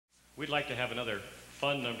we'd like to have another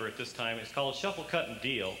fun number at this time. It's called Shuffle, Cut, and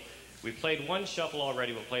Deal. We played one shuffle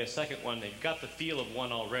already. We'll play a second one. They've got the feel of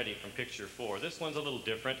one already from picture 4. This one's a little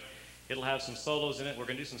different. It'll have some solos in it. We're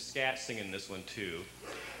going to do some scat singing this one, too.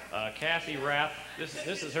 Kathy Rapp,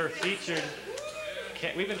 this is her featured.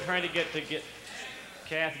 We've been trying to get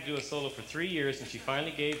Kathy to do a solo for 3 years, and she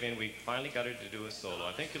finally gave in. We finally got her to do a solo.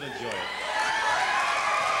 I think you'll enjoy it.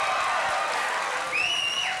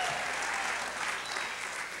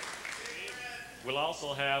 We'll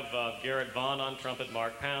also have Garrett Vaughn on trumpet,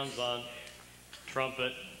 Mark Pounds on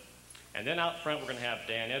trumpet, and then out front we're going to have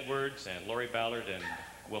Dan Edwards and Lori Ballard, and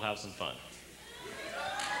we'll have some fun.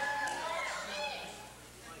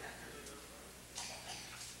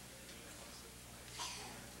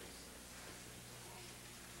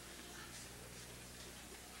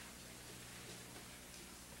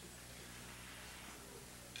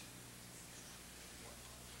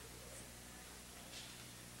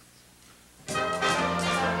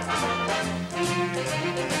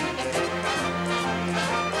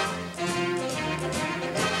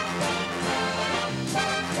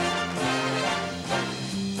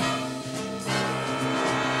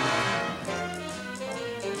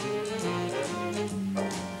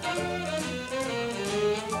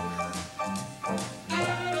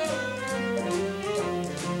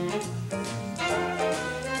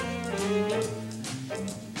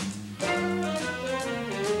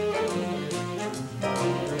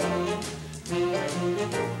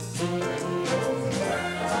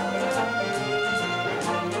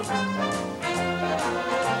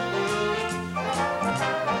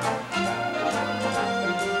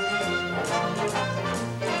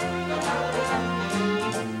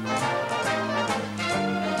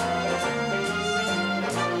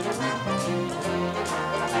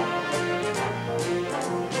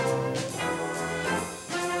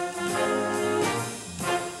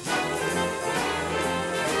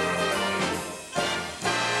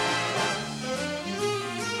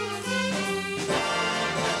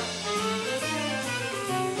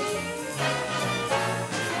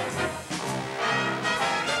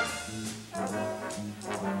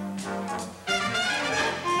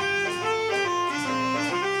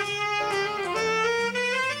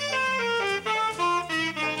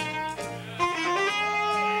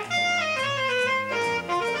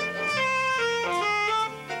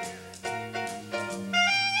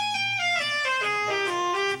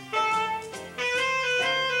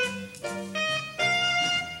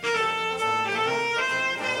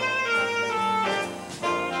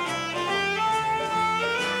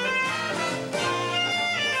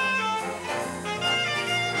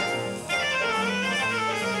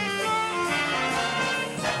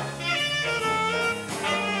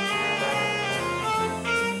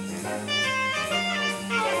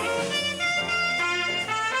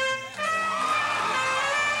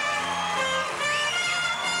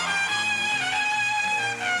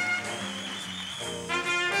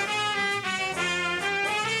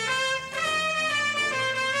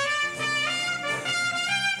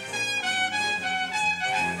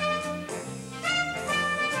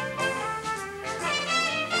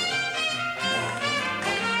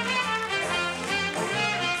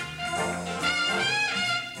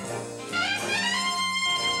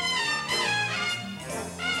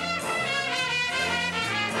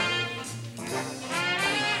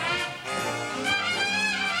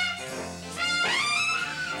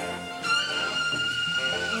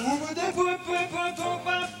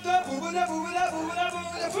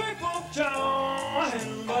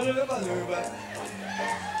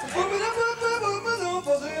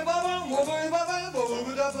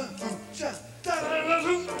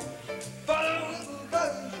 Bye.